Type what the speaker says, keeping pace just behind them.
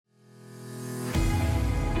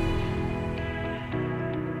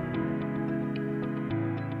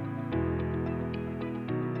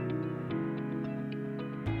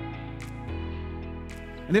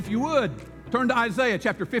And if you would, turn to Isaiah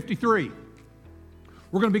chapter 53.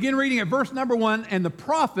 We're going to begin reading at verse number 1, and the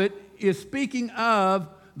prophet is speaking of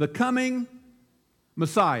the coming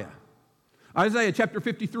Messiah. Isaiah chapter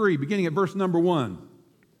 53, beginning at verse number 1.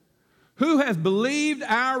 Who has believed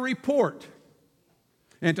our report?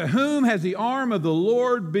 And to whom has the arm of the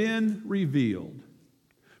Lord been revealed?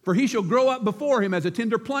 For he shall grow up before him as a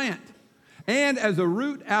tender plant, and as a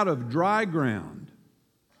root out of dry ground.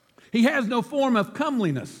 He has no form of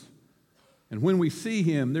comeliness, and when we see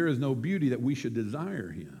him, there is no beauty that we should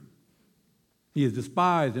desire him. He is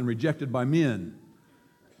despised and rejected by men,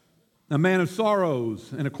 a man of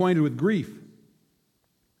sorrows and acquainted with grief.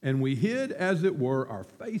 And we hid, as it were, our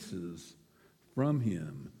faces from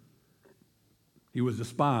him. He was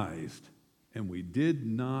despised, and we did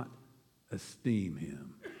not esteem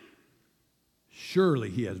him. Surely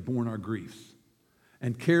he has borne our griefs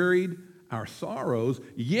and carried our sorrows,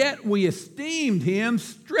 yet we esteemed him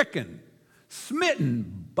stricken,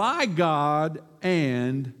 smitten by God,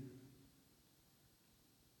 and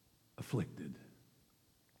afflicted.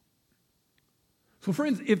 So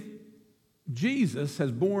friends, if Jesus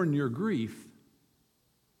has borne your grief,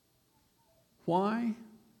 why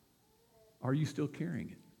are you still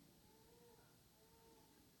carrying it?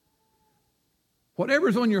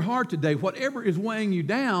 Whatever's on your heart today, whatever is weighing you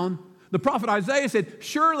down, the prophet Isaiah said,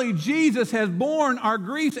 surely Jesus has borne our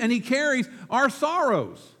griefs and he carries our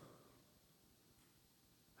sorrows.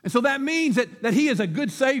 And so that means that he is a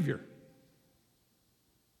good Savior.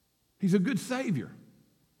 He's a good Savior.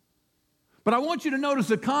 But I want you to notice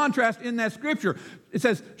the contrast in that scripture. It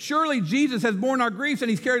says, surely Jesus has borne our griefs and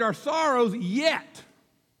he's carried our sorrows, yet,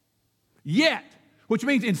 which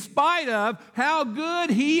means in spite of how good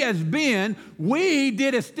he has been, we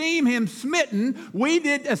did esteem him smitten, we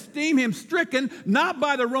did esteem him stricken, not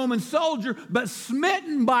by the Roman soldier, but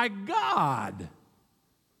smitten by God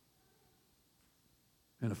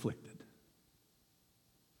and afflicted.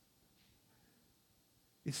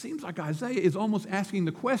 It seems like Isaiah is almost asking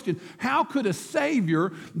the question, how could a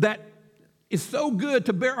Savior that is so good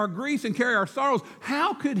to bear our griefs and carry our sorrows,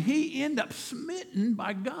 how could he end up smitten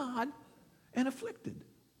by God and afflicted?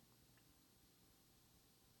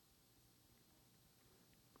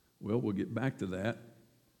 Well, we'll get back to that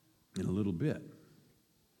in a little bit.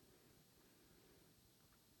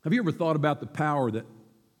 Have you ever thought about the power that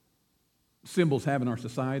symbols have in our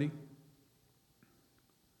society?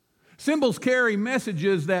 Symbols carry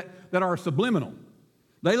messages that are subliminal.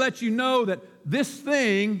 They let you know that this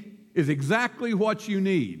thing is exactly what you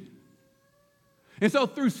need. And so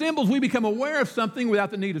through symbols, we become aware of something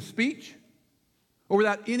without the need of speech or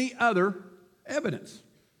without any other evidence.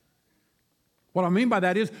 What I mean by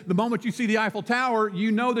that is, the moment you see the Eiffel Tower,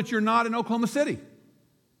 you know that you're not in Oklahoma City.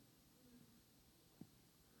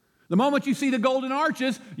 The moment you see the Golden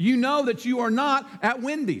Arches, you know that you are not at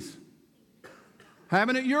Wendy's,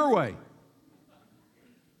 having it your way.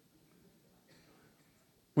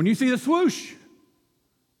 When you see the swoosh,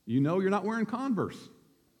 you know you're not wearing Converse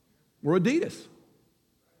or Adidas.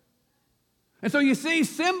 And so you see,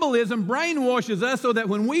 symbolism brainwashes us so that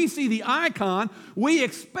when we see the icon, we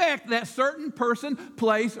expect that certain person,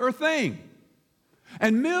 place, or thing.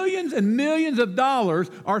 And millions of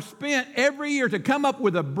dollars are spent every year to come up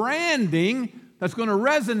with a branding that's going to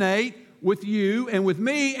resonate with you and with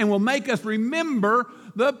me and will make us remember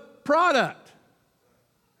the product.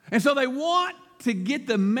 And so they want to get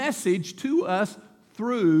the message to us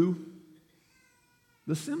through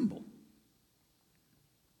the symbol.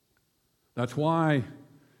 That's why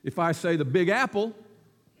if I say the Big Apple,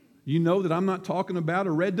 you know that I'm not talking about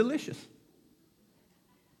a Red Delicious.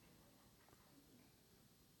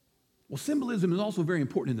 Well, symbolism is also very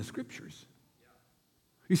important in the Scriptures.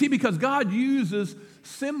 You see, because God uses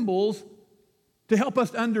symbols to help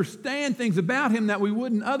us understand things about him that we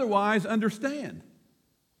wouldn't otherwise understand.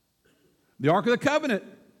 The Ark of the Covenant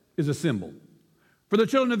is a symbol. For the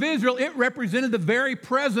children of Israel, it represented the very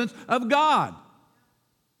presence of God.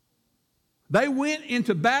 They went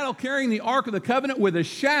into battle carrying the Ark of the Covenant with a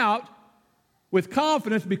shout, with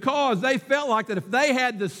confidence, because they felt like that if they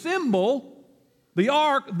had the symbol, the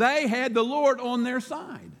Ark, they had the Lord on their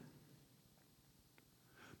side.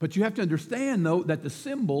 But you have to understand, though, that the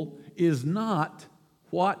symbol is not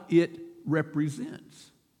what it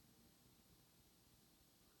represents.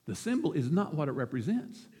 The symbol is not what it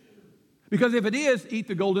represents. Because if it is, eat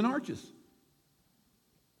the golden arches.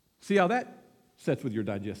 See how that sets with your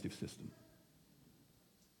digestive system.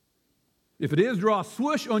 If it is, draw a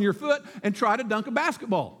swoosh on your foot and try to dunk a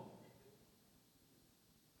basketball.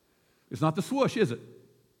 It's not the swoosh, is it?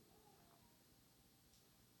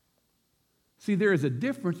 See, there is a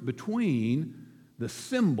difference between the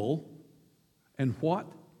symbol and what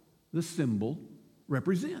the symbol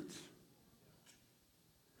represents.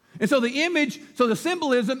 And so the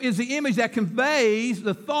symbolism is the image that conveys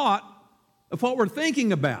the thought of what we're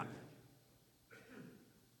thinking about.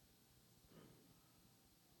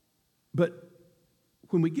 But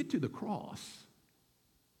when we get to the cross,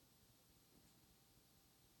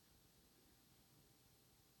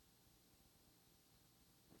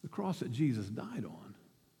 the cross that Jesus died on,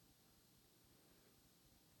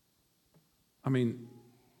 I mean,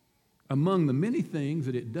 among the many things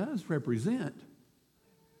that it does represent,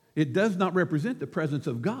 it does not represent the presence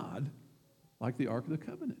of God like the Ark of the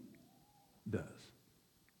Covenant does.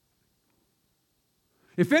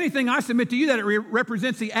 If anything, I submit to you that it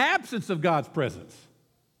represents the absence of God's presence.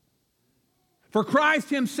 For Christ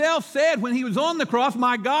himself said when he was on the cross,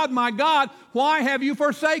 my God, why have you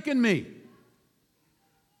forsaken me?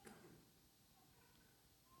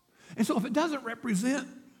 And so if it doesn't represent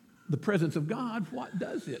the presence of God, what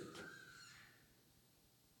does it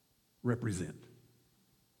represent?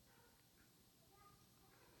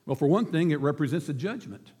 Well, for one thing, it represents the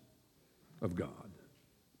judgment of God.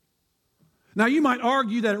 Now, you might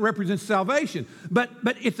argue that it represents salvation, but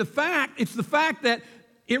it's the fact that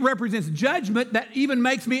it represents judgment that even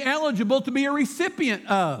makes me eligible to be a recipient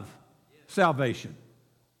of salvation.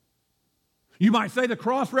 You might say the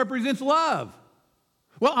cross represents love.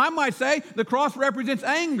 Well, I might say the cross represents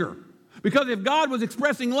anger. Because if God was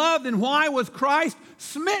expressing love, then why was Christ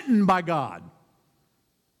smitten by God?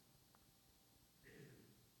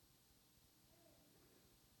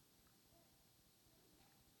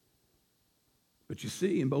 But you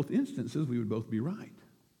see, in both instances, we would both be right.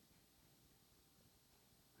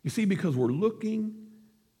 You see, because we're looking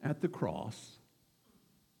at the cross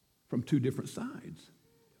from two different sides.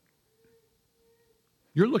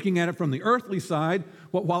 You're looking at it from the earthly side,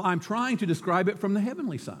 while I'm trying to describe it from the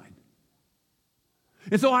heavenly side.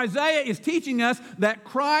 And so Isaiah is teaching us that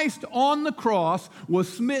Christ on the cross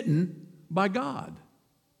was smitten by God.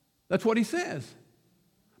 That's what he says.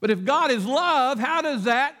 But if God is love, how does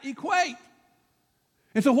that equate?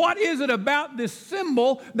 And so what is it about this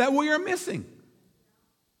symbol that we are missing?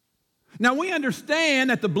 Now, we understand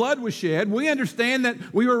that the blood was shed. We understand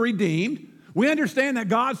that we were redeemed. We understand that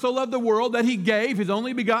God so loved the world that he gave his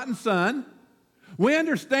only begotten Son. We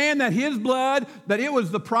understand that his blood, that it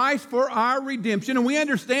was the price for our redemption. And we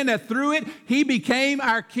understand that through it, he became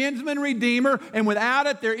our kinsman redeemer. And without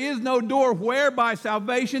it, there is no door whereby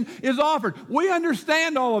salvation is offered. We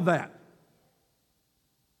understand all of that.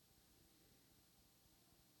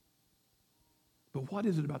 But what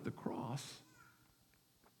is it about the cross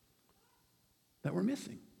that we're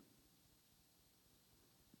missing?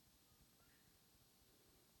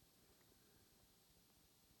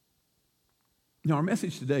 Now, our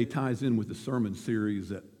message today ties in with the sermon series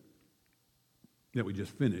that we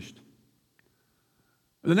just finished.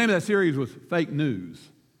 The name of that series was Fake News.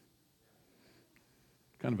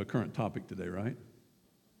 Kind of a current topic today, right?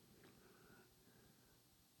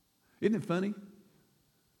 Isn't it funny?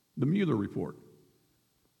 The Mueller report.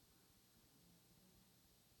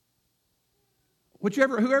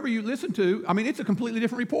 Whoever you listen to, I mean, it's a completely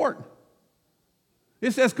different report.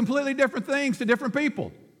 It says completely different things to different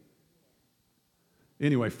people.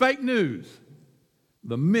 Anyway, fake news,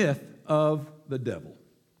 the myth of the devil.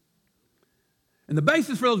 And the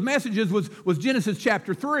basis for those messages was Genesis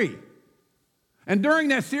chapter 3. And during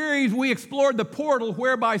that series, we explored the portal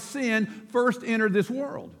whereby sin first entered this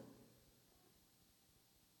world.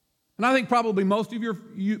 And I think probably most of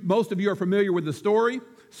you are familiar with the story.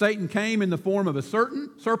 Satan came in the form of a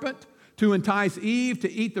serpent to entice Eve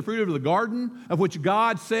to eat the fruit of the garden, of which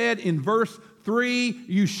God said in verse 3,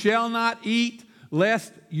 "You shall not eat,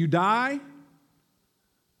 lest you die."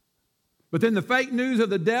 But then the fake news of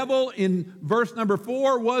the devil in verse number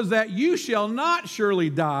 4 was that you shall not surely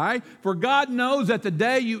die, for God knows that the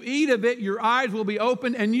day you eat of it, your eyes will be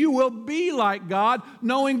opened and you will be like God,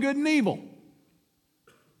 knowing good and evil.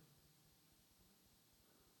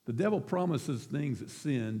 The devil promises things that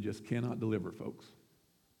sin just cannot deliver, folks.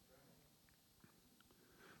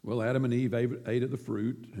 Well, Adam and Eve ate of the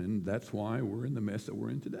fruit, and that's why we're in the mess that we're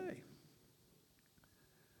in today.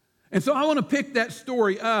 And so I want to pick that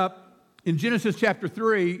story up in Genesis chapter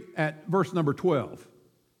 3 at verse number 12.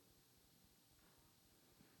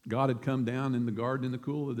 God had come down in the garden in the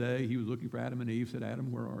cool of the day. He was looking for Adam and Eve, said,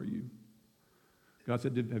 "Adam, where are you?" God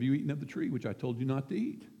said, "Have you eaten of the tree which I told you not to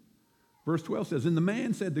eat?" Verse 12 says, "And the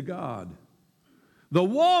man said to God, 'The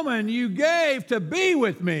woman you gave to be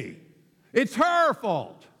with me, it's her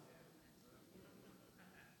fault.'"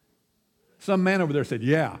 Some man over there said,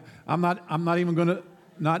 "Yeah, I'm not even going to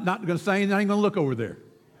Not going to say anything. I ain't going to look over there.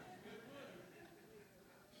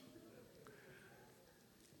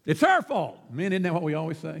 It's her fault. Men, isn't that what we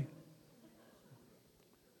always say?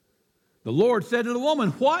 The Lord said to the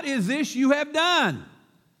woman, what is this you have done?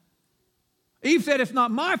 Eve said, it's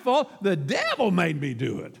not my fault. The devil made me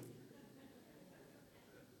do it.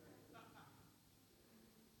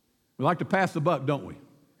 We like to pass the buck, don't we?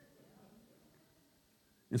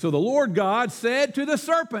 And so the Lord God said to the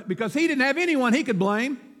serpent, because he didn't have anyone he could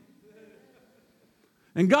blame.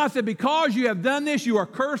 And God said, because you have done this, you are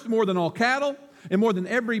cursed more than all cattle and more than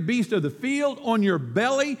every beast of the field. On your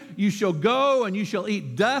belly you shall go, and you shall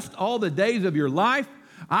eat dust all the days of your life.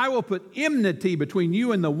 I will put enmity between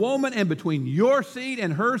you and the woman, and between your seed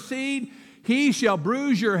and her seed. He shall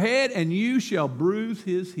bruise your head, and you shall bruise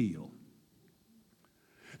his heel.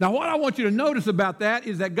 Now, what I want you to notice about that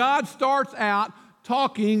is that God starts out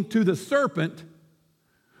talking to the serpent,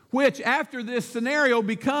 which after this scenario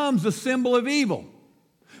becomes a symbol of evil.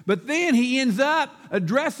 But then he ends up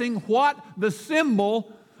addressing what the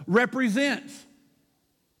symbol represents.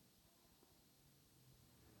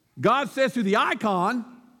 God says to the icon,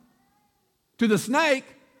 to the snake,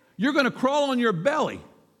 you're going to crawl on your belly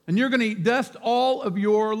and you're going to eat dust all of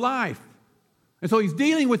your life. And so he's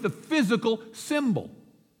dealing with the physical symbol.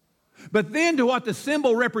 But then to what the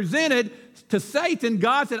symbol represented, to Satan,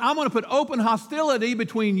 God said, I'm going to put open hostility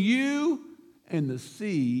between you and the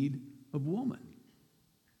seed of woman.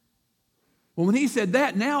 Well, when he said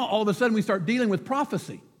that, now all of a sudden we start dealing with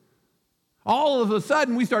prophecy. All of a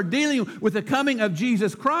sudden we start dealing with the coming of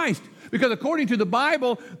Jesus Christ. Because according to the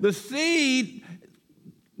Bible, the seed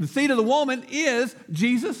of the woman is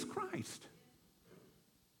Jesus Christ.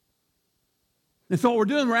 And so what we're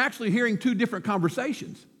doing, we're actually hearing two different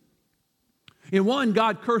conversations. In one,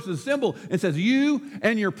 God curses the symbol and says, you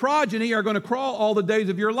and your progeny are going to crawl all the days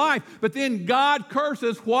of your life. But then God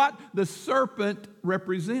curses what the serpent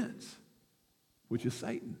represents, which is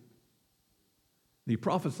Satan. He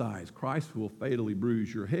prophesies, Christ will fatally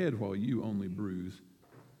bruise your head while you only bruise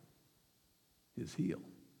his heel.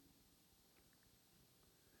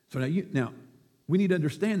 So now we need to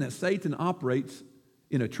understand that Satan operates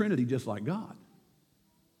in a trinity just like God.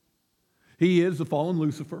 He is the fallen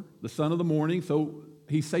Lucifer, the son of the morning, so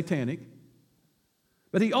he's satanic.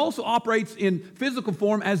 But he also operates in physical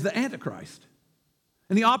form as the Antichrist.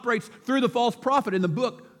 And he operates through the false prophet in the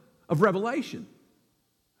book of Revelation.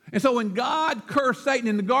 And so when God cursed Satan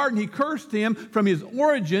in the garden, he cursed him from his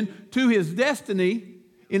origin to his destiny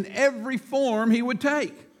in every form he would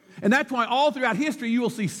take. And that's why all throughout history you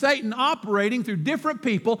will see Satan operating through different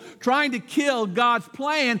people trying to kill God's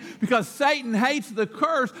plan, because Satan hates the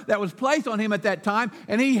curse that was placed on him at that time,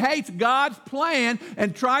 and he hates God's plan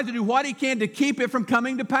and tries to do what he can to keep it from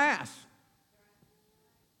coming to pass.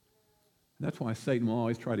 And that's why Satan will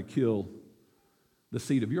always try to kill the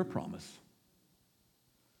seed of your promise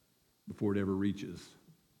before it ever reaches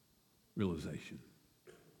realization.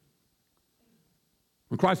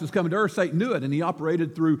 When Christ was coming to earth, Satan knew it, and he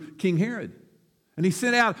operated through King Herod. And he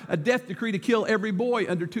sent out a death decree to kill every boy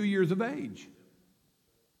under 2 years of age.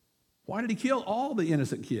 Why did he kill all the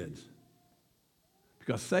innocent kids?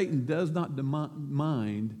 Because Satan does not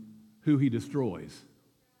mind who he destroys,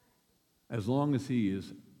 as long as he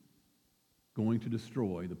is going to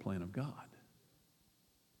destroy the plan of God.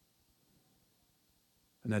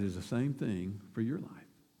 And that is the same thing for your life.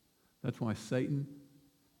 That's why Satan,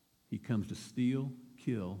 he comes to steal,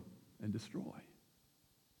 kill, and destroy.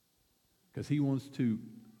 Because he wants to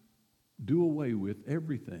do away with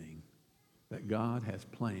everything that God has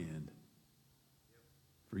planned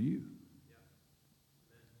for you.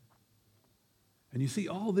 And you see,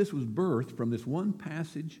 all this was birthed from this one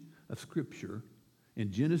passage of Scripture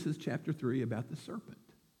in Genesis chapter 3 about the serpent,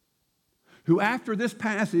 who after this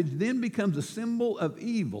passage then becomes a symbol of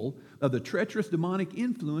evil, of the treacherous demonic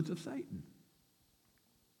influence of Satan.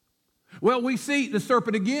 Well, we see the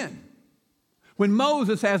serpent again when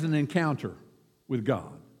Moses has an encounter with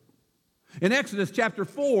God. In Exodus chapter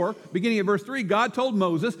 4, beginning at verse 3, God told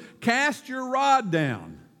Moses, cast your rod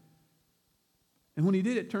down. And when he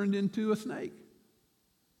did, it turned into a snake.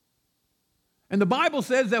 And the Bible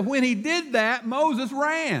says that when he did that, Moses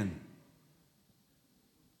ran.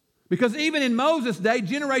 Because even in Moses' day,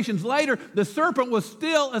 generations later, the serpent was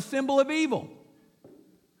still a symbol of evil.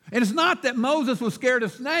 And it's not that Moses was scared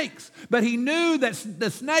of snakes, but he knew that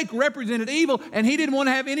the snake represented evil, and he didn't want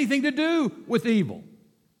to have anything to do with evil.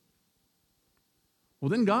 Well,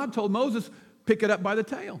 then God told Moses, pick it up by the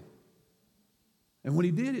tail. And when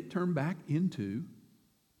he did, it turned back into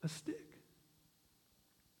a stick.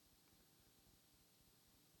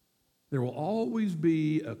 There will always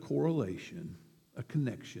be a correlation a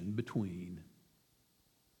connection between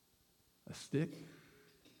a stick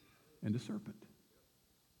and a serpent.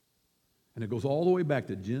 And it goes all the way back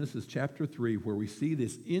to Genesis chapter 3, where we see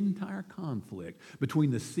this entire conflict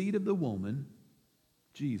between the seed of the woman,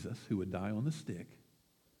 Jesus, who would die on the stick,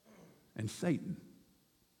 and Satan,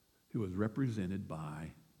 who was represented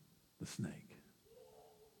by the snake.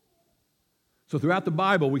 So throughout the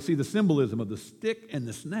Bible, we see the symbolism of the stick and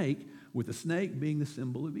the snake, with the snake being the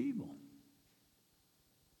symbol of evil.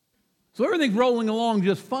 So everything's rolling along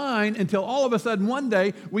just fine until all of a sudden one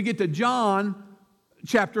day we get to John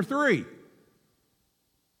chapter 3.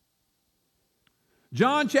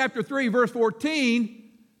 John chapter 3, verse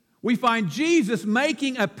 14, we find Jesus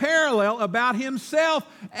making a parallel about himself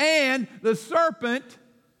and the serpent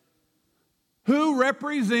who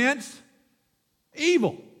represents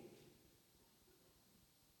evil.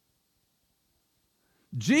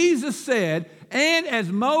 Jesus said, "And as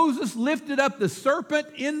Moses lifted up the serpent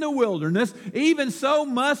in the wilderness, even so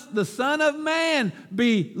must the Son of Man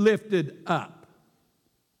be lifted up."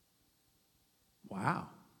 Wow.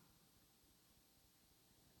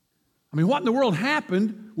 I mean, what in the world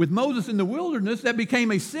happened with Moses in the wilderness that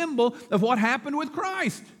became a symbol of what happened with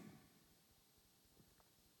Christ?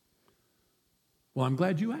 Well, I'm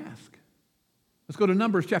glad you asked. Let's go to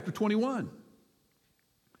Numbers chapter 21.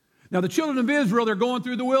 Now, the children of Israel, they're going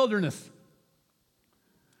through the wilderness.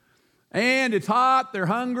 And it's hot, they're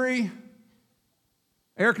hungry,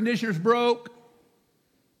 air conditioners broke,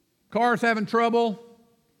 cars having trouble.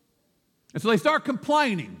 And so they start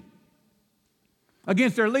complaining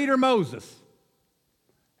against their leader Moses.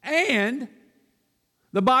 And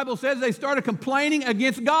the Bible says they started complaining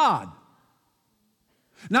against God.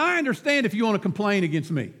 Now, I understand if you want to complain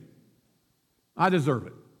against me. I deserve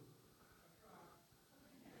it.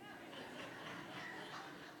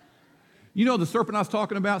 You know the serpent I was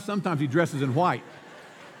talking about? Sometimes he dresses in white.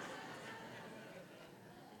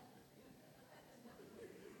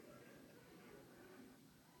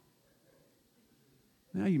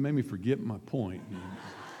 Now you made me forget my point.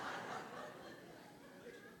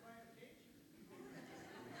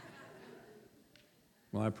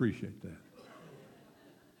 Well, I appreciate that.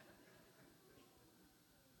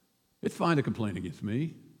 It's fine to complain against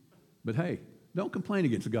me, but hey, don't complain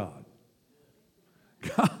against God.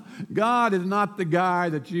 God is not the guy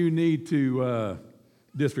that you need to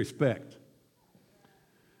disrespect.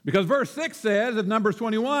 Because verse 6 says of Numbers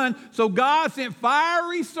 21, "So God sent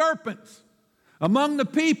fiery serpents among the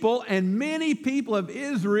people, and many people of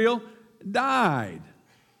Israel died."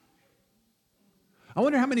 I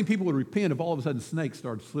wonder how many people would repent if all of a sudden snakes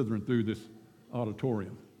started slithering through this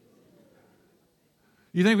auditorium.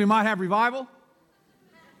 You think we might have revival?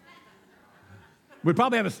 We'd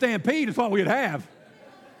probably have a stampede, is what we'd have.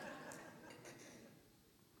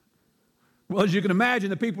 Well, as you can imagine,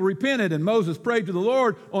 the people repented, and Moses prayed to the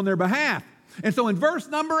Lord on their behalf. And so in verse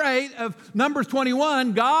number 8 of Numbers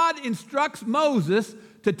 21, God instructs Moses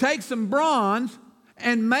to take some bronze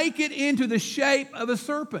and make it into the shape of a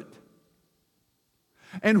serpent.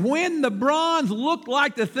 And when the bronze looked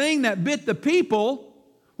like the thing that bit the people,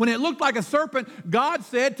 when it looked like a serpent, God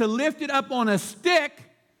said to lift it up on a stick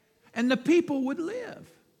and the people would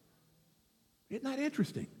live. Isn't that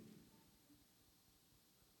interesting?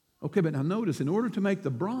 Okay, but now notice, in order to make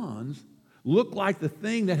the bronze look like the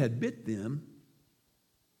thing that had bit them,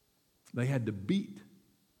 they had to beat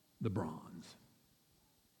the bronze.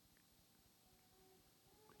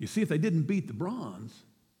 You see, if they didn't beat the bronze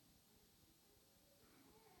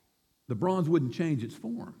wouldn't change its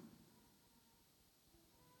form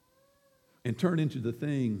and turn into the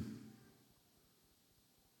thing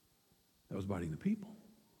that was biting the people.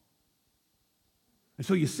 And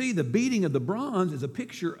so you see, the beating of the bronze is a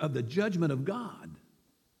picture of the judgment of God,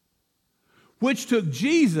 which took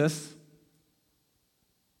Jesus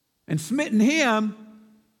and smitten him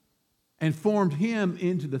and formed him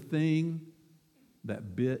into the thing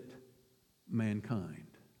that bit mankind.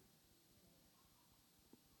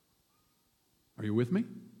 Are you with me?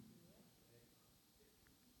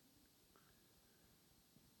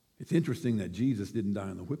 It's interesting that Jesus didn't die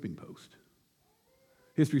on the whipping post.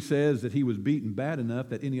 History says that he was beaten bad enough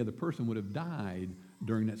that any other person would have died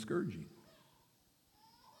during that scourging.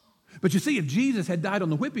 But you see, if Jesus had died on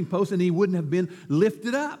the whipping post, then he wouldn't have been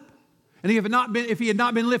lifted up. And if he had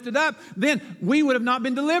not been lifted up, then we would have not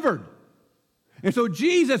been delivered. And so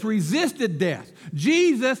Jesus resisted death.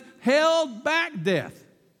 Jesus held back death.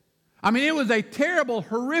 I mean, it was a terrible,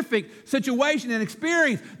 horrific situation and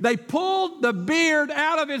experience. They pulled the beard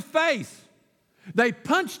out of his face. They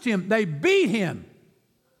punched him. They beat him.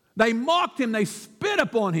 They mocked him. They spit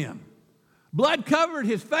upon him. Blood covered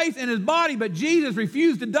his face and his body, but Jesus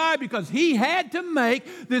refused to die because he had to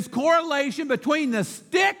make this correlation between the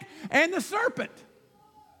stick and the serpent.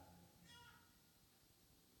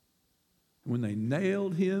 When they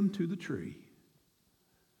nailed him to the tree,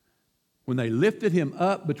 when they lifted him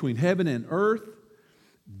up between heaven and earth,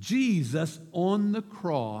 Jesus on the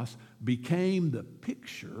cross became the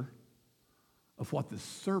picture of what the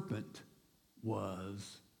serpent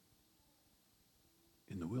was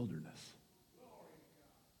in the wilderness.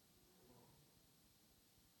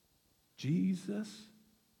 Jesus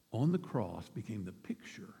on the cross became the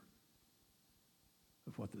picture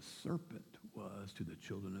of what the serpent was to the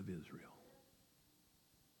children of Israel.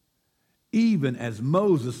 Even as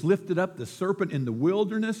Moses lifted up the serpent in the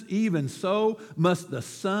wilderness, even so must the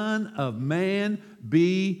Son of Man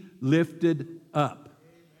be lifted up.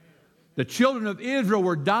 The children of Israel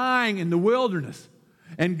were dying in the wilderness.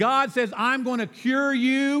 And God says, I'm going to cure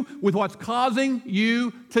you with what's causing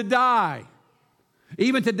you to die.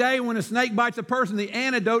 Even today, when a snake bites a person, the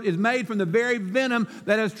antidote is made from the very venom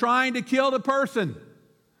that is trying to kill the person.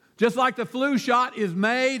 Just like the flu shot is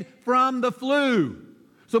made from the flu.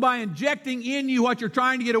 So by injecting in you what you're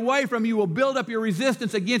trying to get away from, you will build up your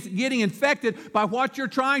resistance against getting infected by what you're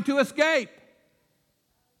trying to escape.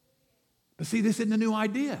 But see, this isn't a new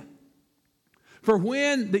idea. For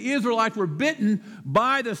when the Israelites were bitten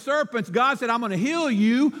by the serpents, God said, I'm going to heal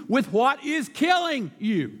you with what is killing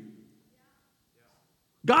you.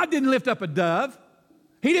 God didn't lift up a dove.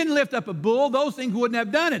 He didn't lift up a bull. Those things wouldn't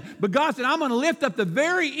have done it. But God said, I'm going to lift up the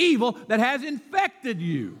very evil that has infected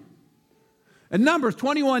you. And Numbers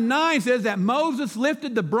 21:9 says that Moses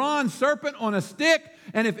lifted the bronze serpent on a stick,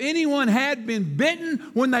 and if anyone had been bitten,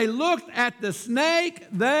 when they looked at the snake,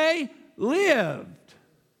 they lived.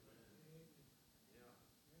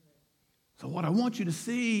 So what I want you to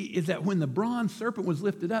see is that when the bronze serpent was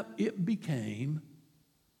lifted up, it became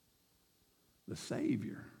the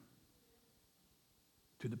Savior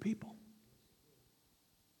to the people.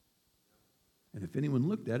 And if anyone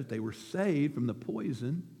looked at it, they were saved from the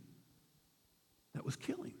poison that was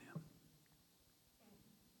killing them.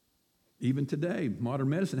 Even today, modern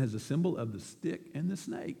medicine has a symbol of the stick and the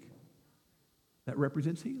snake that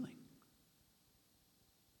represents healing.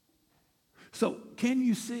 So, can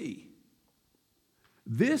you see?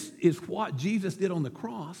 This is what Jesus did on the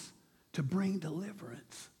cross to bring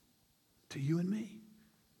deliverance to you and me.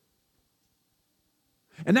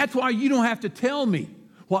 And that's why you don't have to tell me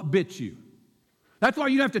what bit you. That's why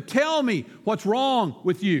you don't have to tell me what's wrong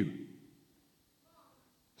with you.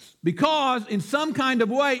 Because in some kind of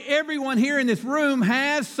way, everyone here in this room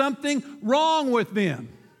has something wrong with them.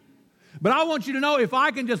 But I want you to know, if I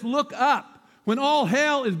can just look up when all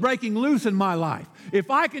hell is breaking loose in my life, if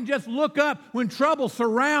I can just look up when trouble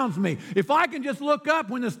surrounds me, if I can just look up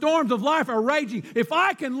when the storms of life are raging, if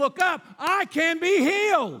I can look up, I can be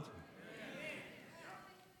healed.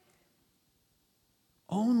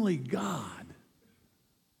 Only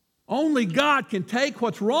God can take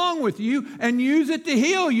what's wrong with you and use it to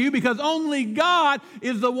heal you, because only God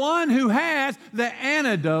is the one who has the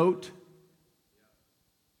antidote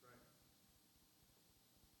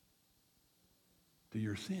to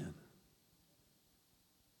your sin.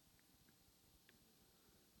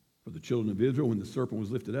 For the children of Israel, when the serpent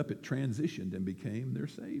was lifted up, it transitioned and became their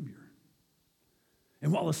Savior.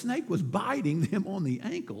 And while the snake was biting them on the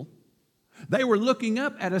ankle, they were looking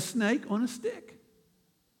up at a snake on a stick.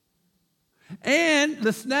 And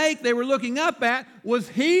the snake they were looking up at was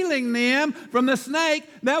healing them from the snake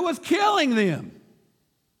that was killing them.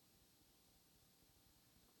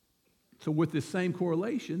 So with this same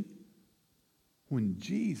correlation, when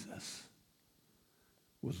Jesus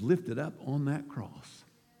was lifted up on that cross,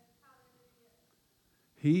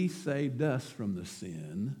 he saved us from the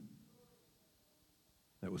sin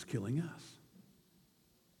that was killing us.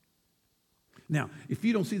 Now, if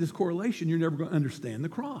you don't see this correlation, you're never going to understand the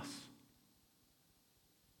cross.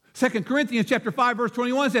 2 Corinthians chapter 5, verse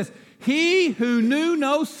 21 says, he who knew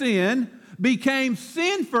no sin became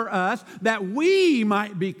sin for us, that we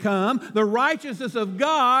might become the righteousness of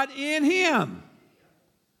God in him.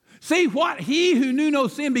 See, what he who knew no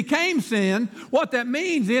sin became sin, what that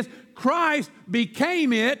means is Christ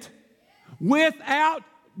became it without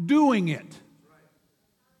doing it.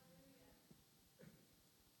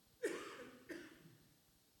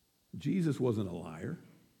 Jesus wasn't a liar,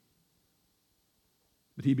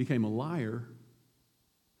 but he became a liar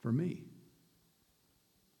for me.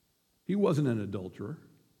 He wasn't an adulterer,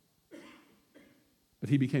 but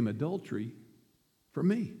he became adultery for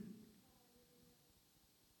me.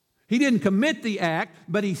 He didn't commit the act,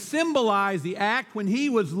 but he symbolized the act when he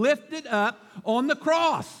was lifted up on the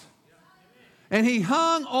cross. And he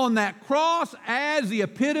hung on that cross as the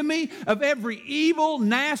epitome of every evil,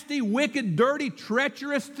 nasty, wicked, dirty,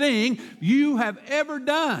 treacherous thing you have ever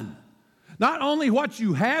done. Not only what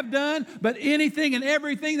you have done, but anything and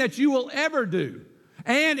everything that you will ever do.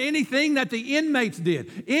 And anything that the inmates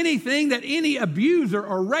did. Anything that any abuser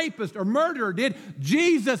or rapist or murderer did.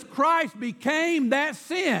 Jesus Christ became that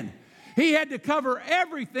sin. He had to cover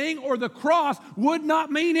everything, or the cross would not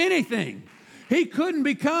mean anything. He couldn't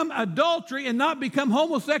become adultery and not become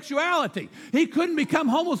homosexuality. He couldn't become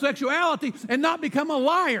homosexuality and not become a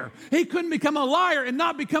liar. He couldn't become a liar and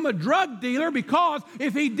not become a drug dealer, because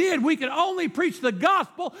if he did, we could only preach the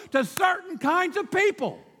gospel to certain kinds of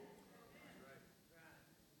people.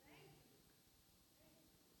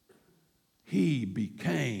 He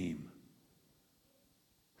became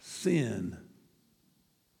sin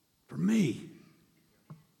for me.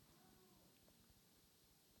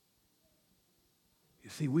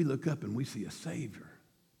 See, we look up and we see a Savior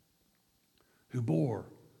who bore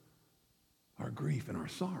our grief and our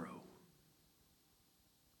sorrow.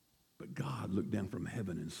 But God looked down from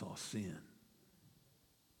heaven and saw sin.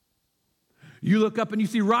 You look up and you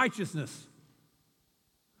see righteousness.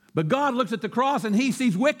 But God looks at the cross and he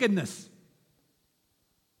sees wickedness.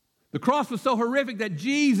 The cross was so horrific that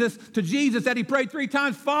Jesus that he prayed 3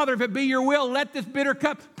 times, Father, if it be your will, let this bitter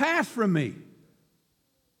cup pass from me.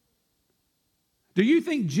 Do you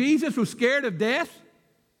think Jesus was scared of death?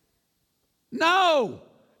 No.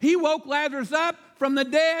 He woke Lazarus up from the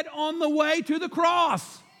dead on the way to the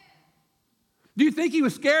cross. Do you think he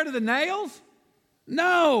was scared of the nails?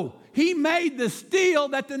 No. He made the steel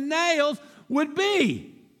that the nails would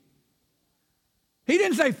be. He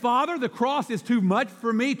didn't say, Father, the cross is too much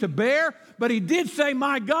for me to bear, but he did say,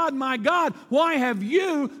 my God, why have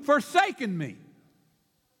you forsaken me?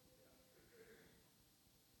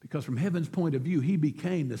 Because from heaven's point of view, he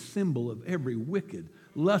became the symbol of every wicked,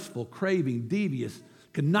 lustful, craving, devious,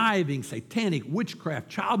 conniving, satanic, witchcraft,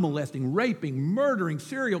 child molesting, raping, murdering,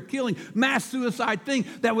 serial killing, mass suicide thing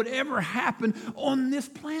that would ever happen on this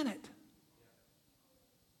planet.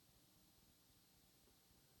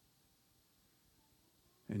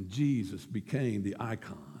 And Jesus became the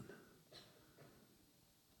icon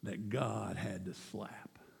that God had to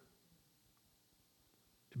slap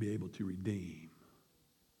to be able to redeem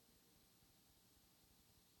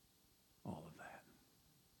all of that.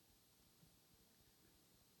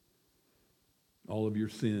 All of your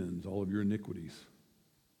sins, all of your iniquities,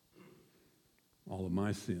 all of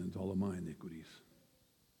my sins, all of my iniquities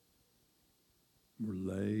were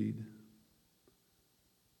laid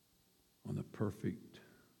on the perfect,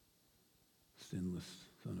 sinless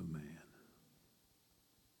Son of Man.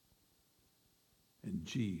 And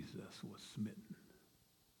Jesus was smitten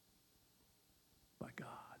by God.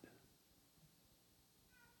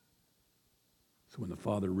 So when the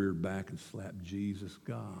Father reared back and slapped Jesus,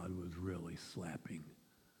 God was really slapping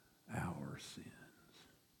our sins.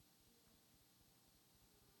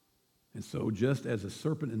 And so just as a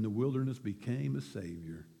serpent in the wilderness became a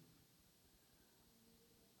Savior,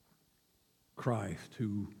 Christ,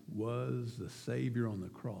 who was the Savior on the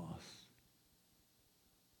cross,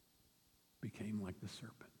 became like the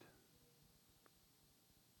serpent,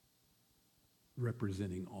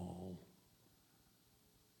 representing all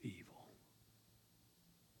evil.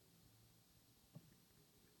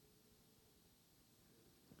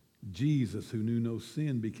 Jesus, who knew no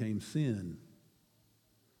sin, became sin,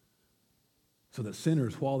 so that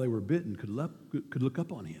sinners, while they were bitten, could look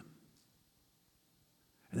up on him.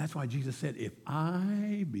 And that's why Jesus said, if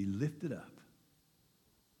I be lifted up,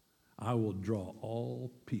 I will draw all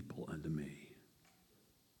people unto me.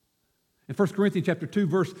 In 1 Corinthians chapter 2,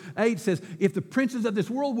 verse 8 says, if the princes of this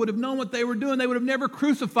world would have known what they were doing, they would have never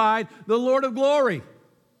crucified the Lord of glory.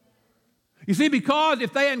 You see, because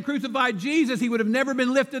if they hadn't crucified Jesus, he would have never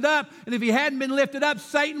been lifted up. And if he hadn't been lifted up,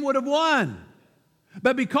 Satan would have won.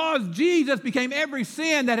 But because Jesus became every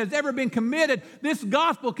sin that has ever been committed, this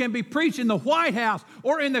gospel can be preached in the White House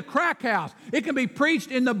or in the crack house. It can be preached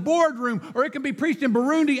in the boardroom, or it can be preached in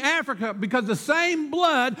Burundi, Africa, because the same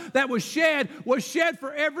blood that was shed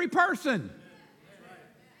for every person.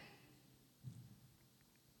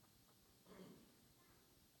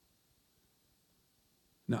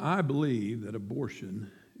 Now, I believe that abortion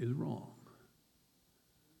is wrong.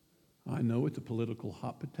 I know it's a political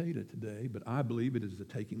hot potato today, but I believe it is the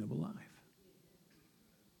taking of a life.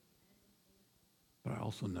 But I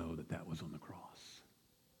also know that that was on the cross.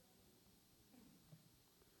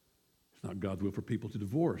 It's not God's will for people to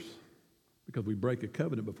divorce because we break a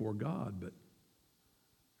covenant before God, but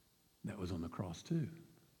that was on the cross too.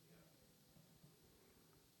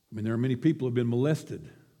 I mean, there are many people who have been molested.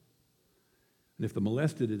 And if the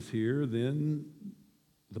molested is here, then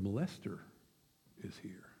the molester is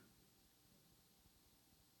here.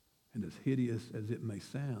 And as hideous as it may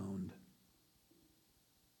sound,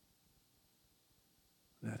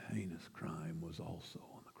 that heinous crime was also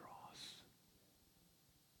on the cross.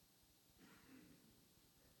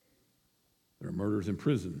 There are murders in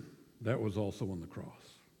prison. That was also on the cross.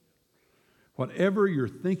 Whatever you're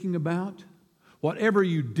thinking about, whatever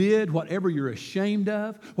you did, whatever you're ashamed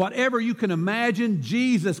of, whatever you can imagine,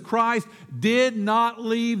 Jesus Christ did not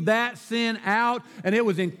leave that sin out, and it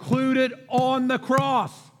was included on the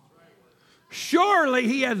cross. Surely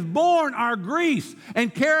He has borne our griefs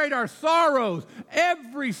and carried our sorrows.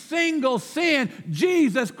 Every single sin,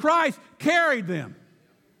 Jesus Christ carried them.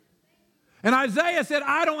 And Isaiah said,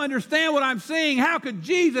 I don't understand what I'm seeing. How could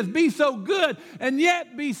Jesus be so good and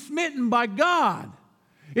yet be smitten by God?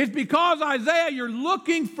 It's because, Isaiah, you're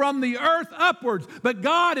looking from the earth upwards, but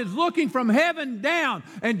God is looking from heaven down,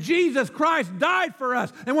 and Jesus Christ died for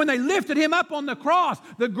us. And when they lifted Him up on the cross,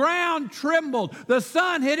 the ground trembled, the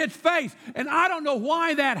sun hid its face. And I don't know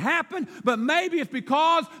why that happened, but maybe it's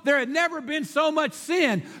because there had never been so much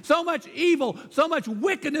sin, so much evil, so much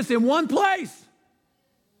wickedness in one place.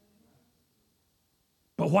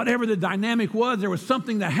 But whatever the dynamic was, there was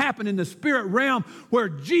something that happened in the spirit realm where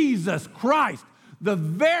Jesus Christ, the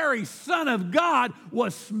very Son of God,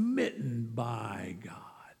 was smitten by God.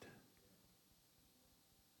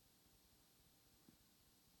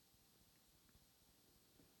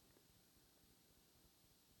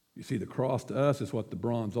 You see, the cross to us is what the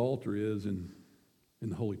bronze altar is in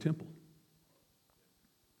the Holy Temple.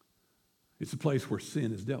 It's a place where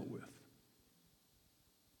sin is dealt with.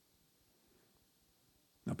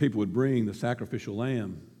 Now, people would bring the sacrificial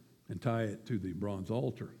lamb and tie it to the bronze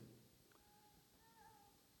altar.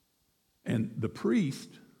 And the priest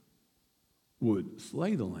would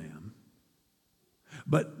slay the lamb,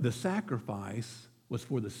 but the sacrifice was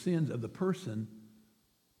for the sins of the person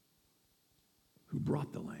who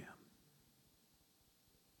brought the lamb.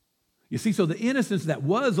 You see, so the innocence that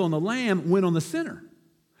was on the lamb went on the sinner,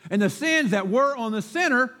 and the sins that were on the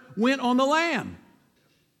sinner went on the lamb.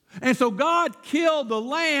 And so God killed the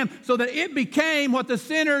lamb so that it became what the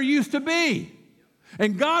sinner used to be.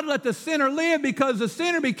 And God let the sinner live because the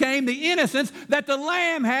sinner became the innocence that the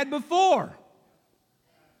lamb had before.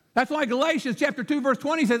 That's why Galatians chapter 2 verse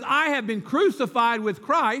 20 says, I have been crucified with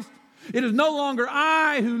Christ. It is no longer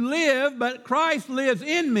I who live, but Christ lives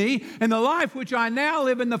in me. And the life which I now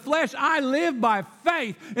live in the flesh, I live by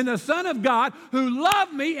faith in the Son of God who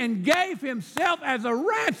loved me and gave Himself as a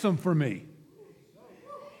ransom for me.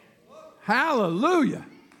 Hallelujah.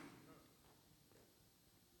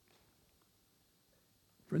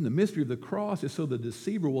 Friend, the mystery of the cross is so the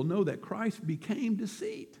deceiver will know that Christ became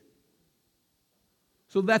deceit.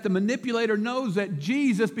 So that the manipulator knows that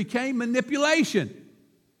Jesus became manipulation.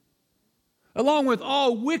 Along with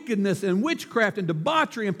all wickedness and witchcraft and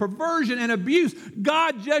debauchery and perversion and abuse,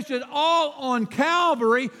 God judged it all on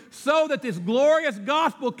Calvary so that this glorious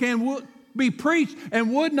gospel can be preached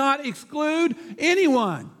and would not exclude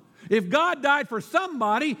anyone. If God died for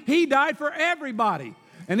somebody, He died for everybody.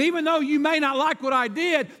 And even though you may not like what I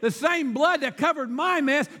did, the same blood that covered my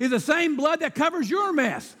mess is the same blood that covers your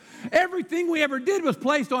mess. Everything we ever did was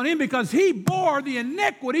placed on Him because He bore the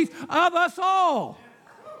iniquities of us all.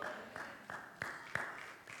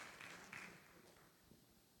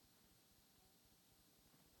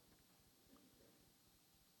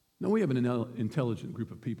 Now, we have an intelligent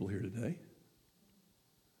group of people here today.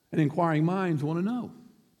 And inquiring minds want to know.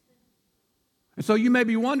 And so you may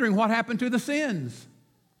be wondering what happened to the sins.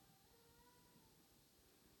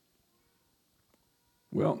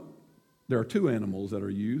 Well, there are two animals that are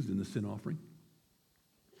used in the sin offering.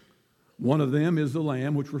 One of them is the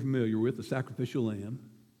lamb, which we're familiar with, the sacrificial lamb.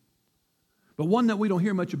 But one that we don't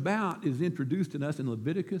hear much about is introduced in us in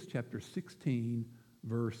Leviticus chapter 16,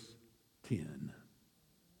 verse 10.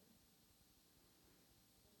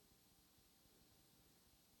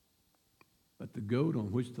 But the goat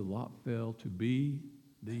on which the lot fell to be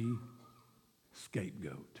the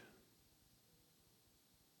scapegoat.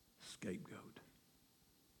 Scapegoat.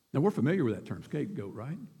 Now, we're familiar with that term, scapegoat,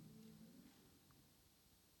 right?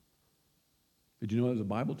 Did you know that was a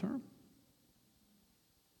Bible term?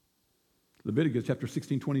 Leviticus chapter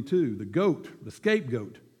 16:22, the goat, the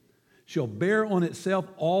scapegoat, shall bear on itself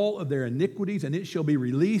all of their iniquities, and it shall be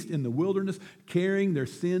released in the wilderness, carrying their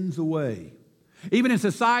sins away. Even in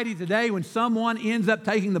society today, when someone ends up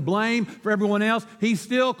taking the blame for everyone else, he's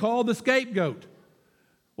still called the scapegoat.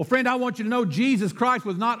 Well, friend, I want you to know Jesus Christ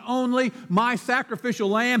was not only my sacrificial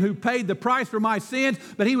lamb who paid the price for my sins,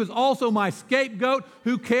 but he was also my scapegoat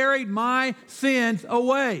who carried my sins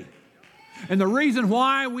away. And the reason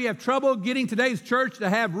why we have trouble getting today's church to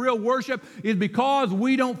have real worship is because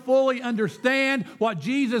we don't fully understand what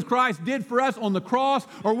Jesus Christ did for us on the cross,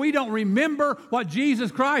 or we don't remember what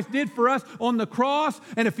Jesus Christ did for us on the cross.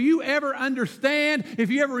 And if you ever understand, if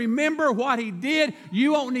you ever remember what he did,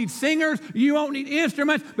 you won't need singers, you won't need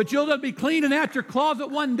instruments, but you'll just be cleaning out your closet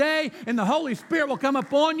one day and the Holy Spirit will come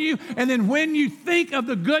upon you. And then when you think of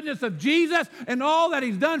the goodness of Jesus and all that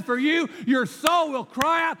he's done for you, your soul will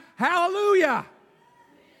cry out, hallelujah.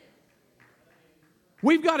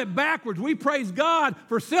 We've got it backwards. We praise God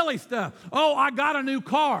for silly stuff. Oh, I got a new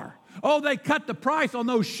car. Oh, they cut the price on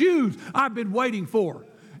those shoes I've been waiting for.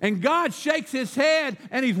 And God shakes his head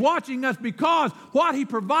and he's watching us because what he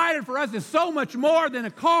provided for us is so much more than a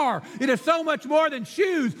car. It is so much more than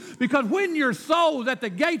shoes. Because when your soul's at the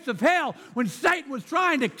gates of hell, when Satan was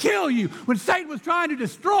trying to kill you, when Satan was trying to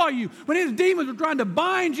destroy you, when his demons were trying to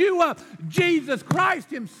bind you up, Jesus Christ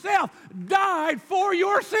himself died for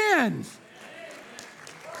your sins.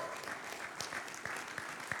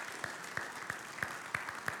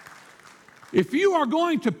 If you are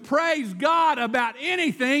going to praise God about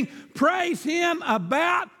anything, praise him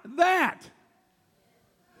about that.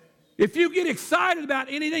 If you get excited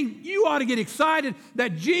about anything, you ought to get excited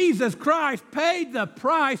that Jesus Christ paid the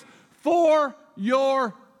price for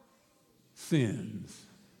your sins.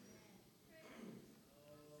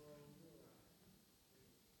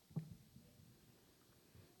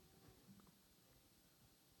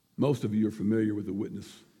 Most of you are familiar with the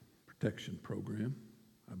Witness Protection Program,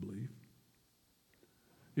 I believe.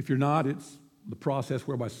 If you're not, it's the process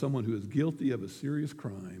whereby someone who is guilty of a serious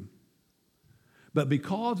crime, but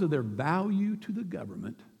because of their value to the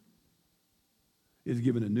government, is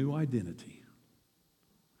given a new identity,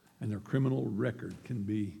 and their criminal record can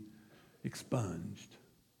be expunged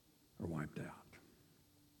or wiped out.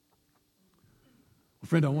 Well,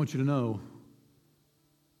 friend, I want you to know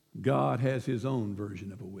God has his own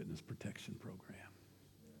version of a witness protection program.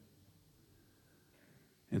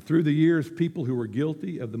 And through the years, people who were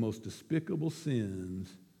guilty of the most despicable sins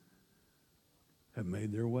have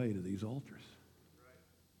made their way to these altars.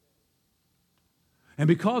 And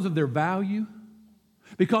because of their value,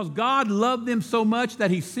 because God loved them so much that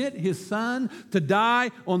he sent his son to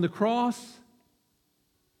die on the cross,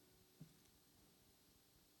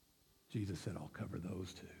 Jesus said, I'll cover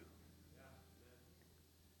those too.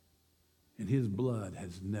 And his blood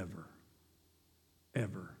has never,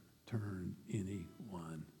 ever turned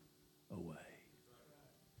anyone away.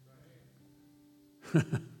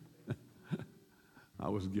 I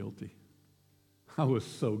was guilty. I was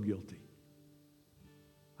so guilty.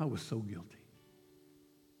 I was so guilty.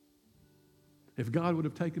 If God would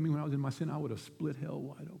have taken me when I was in my sin, I would have split hell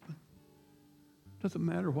wide open. It doesn't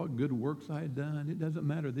matter what good works I had done. It doesn't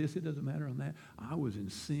matter this. It doesn't matter on that. I was in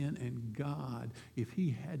sin, and God, if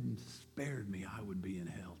he hadn't spared me, I would be in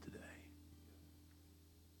hell today.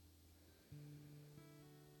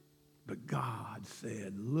 But God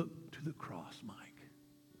said, look to the cross, Mike,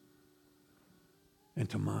 and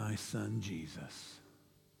to my son Jesus.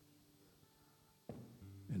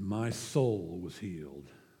 And my soul was healed,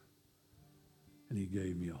 and he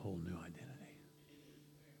gave me a whole new identity.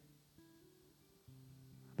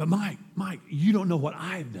 But Mike, you don't know what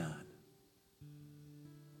I've done.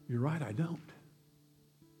 You're right, I don't.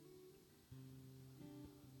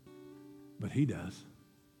 But he does.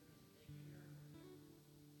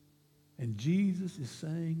 And Jesus is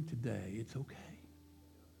saying today, it's okay.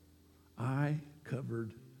 I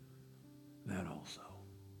covered that also.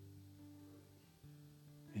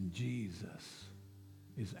 And Jesus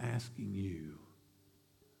is asking you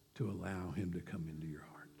to allow him to come into your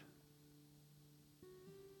heart.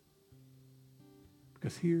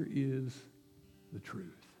 Because here is the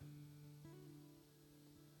truth.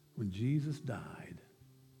 When Jesus died,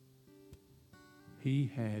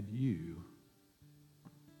 he had you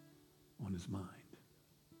on his mind.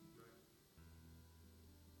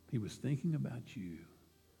 He was thinking about you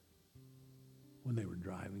when they were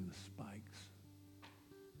driving the spikes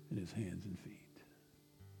in his hands and feet.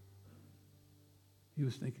 He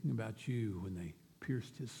was thinking about you when they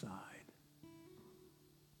pierced his side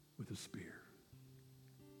with a spear.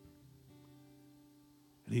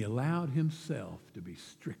 And he allowed himself to be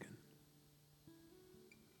stricken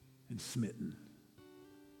and smitten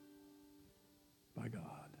by God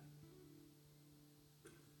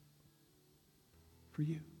for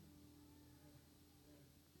you.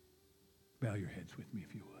 Bow your heads with me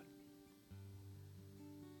if you would.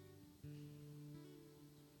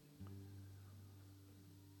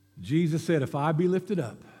 Jesus said, if I be lifted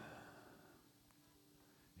up,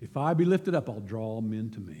 I'll draw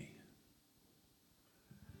men to me.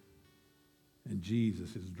 And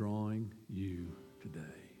Jesus is drawing you today.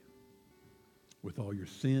 With all your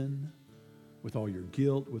sin, with all your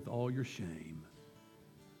guilt, with all your shame,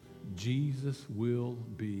 Jesus will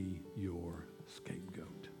be your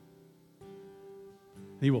scapegoat.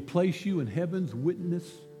 He will place you in heaven's witness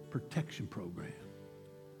protection program,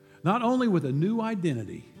 not only with a new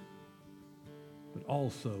identity, but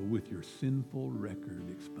also with your sinful record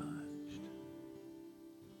expunged.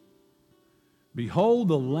 Behold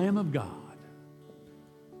the Lamb of God,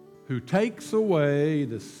 who takes away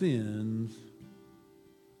the sins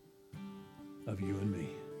of you and me.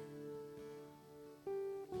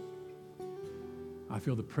 I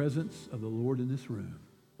feel the presence of the Lord in this room.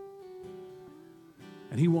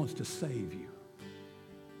 And He wants to save you.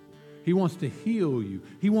 He wants to heal you.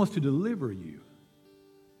 He wants to deliver you.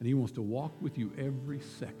 And He wants to walk with you every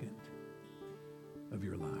second of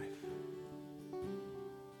your life.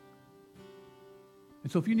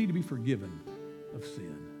 And so if you need to be forgiven of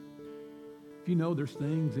sin, if you know there's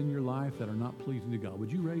things in your life that are not pleasing to God,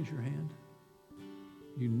 would you raise your hand?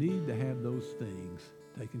 You need to have those things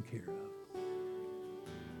taken care of.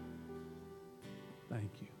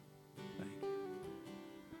 Thank you. Thank you.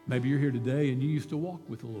 Maybe you're here today and you used to walk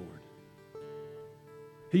with the Lord.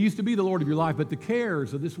 He used to be the Lord of your life, but the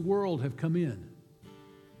cares of this world have come in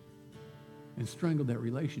and strangled that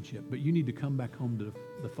relationship. But you need to come back home to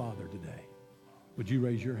the Father today. Would you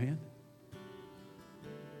raise your hand?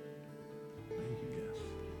 Thank you,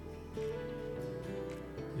 yes.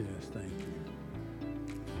 Yes, thank you.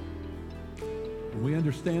 When we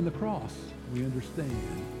understand the cross, we understand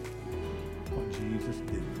what Jesus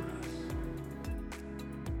did for us.